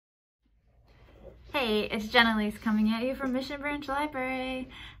Hey, it's Jennelise coming at you from Mission Branch Library.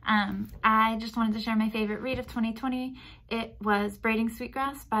 I just wanted to share my favorite read of 2020. It was Braiding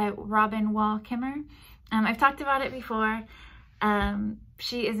Sweetgrass by Robin Wall Kimmerer. I've talked about it before.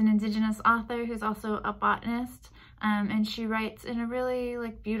 She is an Indigenous author who's also a botanist, and she writes in a really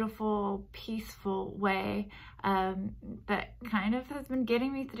beautiful, peaceful way that kind of has been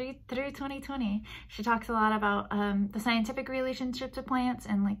getting me through 2020. She talks a lot about the scientific relationship to plants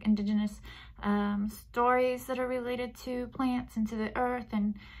and Indigenous stories that are related to plants and to the earth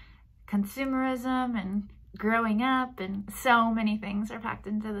and consumerism and growing up, and so many things are packed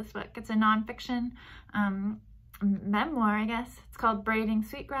into this book. It's a nonfiction memoir, I guess. It's called Braiding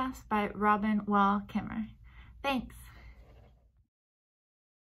Sweetgrass by Robin Wall Kimmerer. Thanks.